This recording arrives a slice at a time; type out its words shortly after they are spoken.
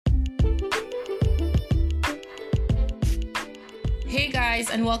Hey guys,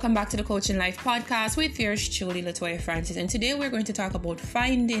 and welcome back to the Coaching Life podcast with yours truly, Latoya Francis. And today we're going to talk about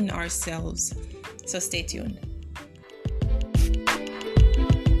finding ourselves. So stay tuned.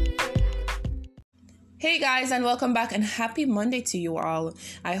 Hey guys, and welcome back, and happy Monday to you all.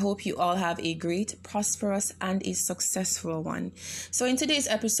 I hope you all have a great, prosperous, and a successful one. So in today's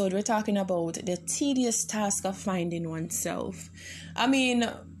episode, we're talking about the tedious task of finding oneself.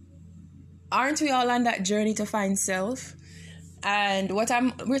 Aren't we all on that journey to find self? And what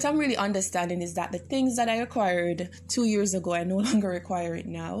I'm really understanding is that the things that I acquired 2 years ago, I no longer require it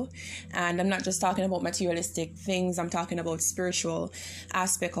now. And I'm not just talking about materialistic things. I'm talking about spiritual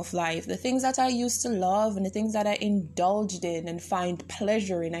aspect of life. The things that I used to love and the things that I indulged in and find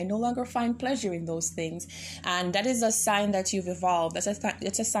pleasure in, I no longer find pleasure in those things. And that is a sign that you've evolved.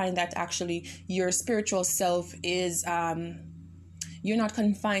 It's a sign that actually your spiritual self is, you're not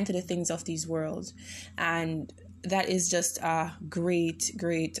confined to the things of these worlds. And that is just a great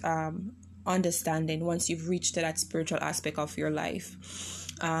understanding once you've reached that spiritual aspect of your life.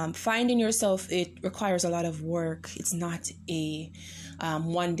 Finding yourself, it requires a lot of work. It's not a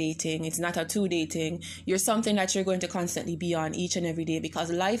one day thing. It's not a 2 day thing. You're something that you're going to constantly be on each and every day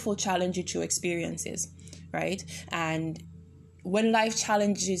because life will challenge you through experiences, right? And when life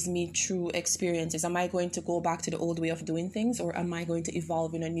challenges me through experiences, am I going to go back to the old way of doing things, or am I going to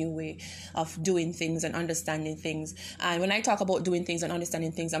evolve in a new way of doing things and understanding things? And when I talk about doing things and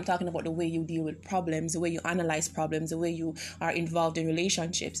understanding things, I'm talking about the way you deal with problems, the way you analyze problems, the way you are involved in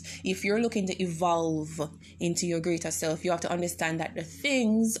relationships. If you're looking to evolve into your greater self, you have to understand that the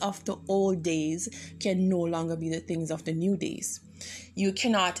things of the old days can no longer be the things of the new days. You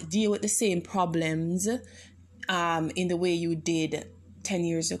cannot deal with the same problems in the way you did 10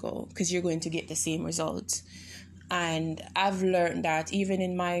 years ago, because you're going to get the same results. And I've learned that even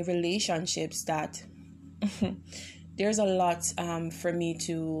in my relationships that there's a lot for me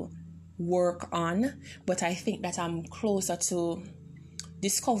to work on, but I think that I'm closer to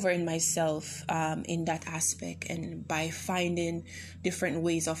discovering myself in that aspect, and by finding different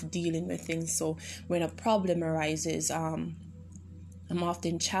ways of dealing with things. So when a problem arises, I'm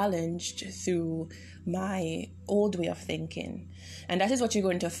often challenged through my old way of thinking. And that is what you're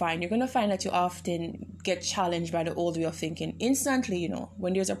going to find. You're going to find that you often get challenged by the old way of thinking. Instantly,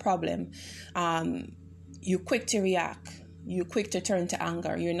 when there's a problem, you're quick to react. You're quick to turn to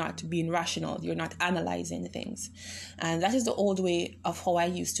anger. You're not being rational. You're not analyzing things. And that is the old way of how I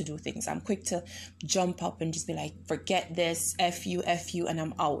used to do things. I'm quick to jump up and just be like, forget this, F you, and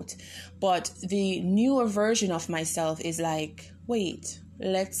I'm out. But the newer version of myself is like, wait,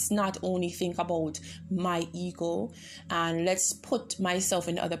 let's not only think about my ego, and let's put myself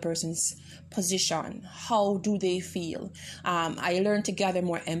in the other person's position. How do they feel? I learned to gather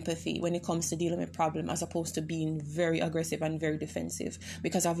more empathy when it comes to dealing with problem, as opposed to being very aggressive and very defensive,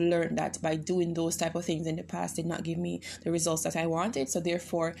 because I've learned that by doing those type of things in the past did not give me the results that I wanted. So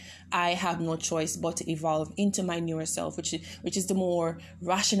therefore I have no choice but to evolve into my newer self, which is the more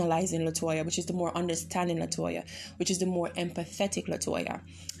rationalizing Latoya, which is the more understanding Latoya, which is the more empathetic Latoya.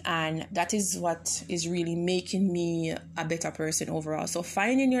 And that is what is really making me a better person overall. So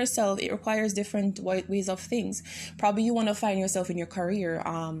finding yourself, it requires different ways of things. Probably you want to find yourself in your career.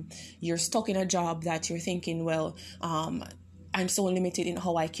 You're stuck in a job that you're thinking, well, I'm so limited in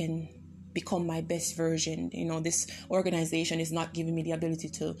how I can become my best version. This organization is not giving me the ability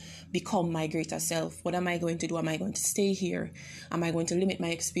to become my greater self. What am I going to do? Am I going to stay here? Am I going to limit my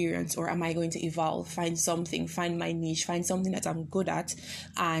experience, or am I going to evolve, find my niche, find something that I'm good at,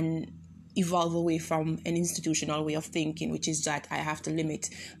 and evolve away from an institutional way of thinking, which is that I have to limit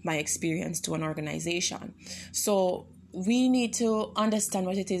my experience to an organization. So we need to understand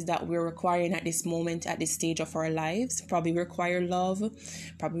what it is that we're requiring at this moment, at this stage of our lives. Probably require love,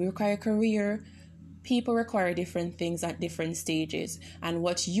 probably require career. People require different things at different stages. And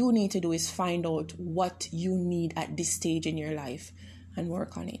what you need to do is find out what you need at this stage in your life and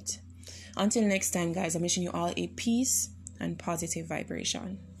work on it. Until next time, guys, I'm wishing you all a peace and positive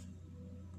vibration.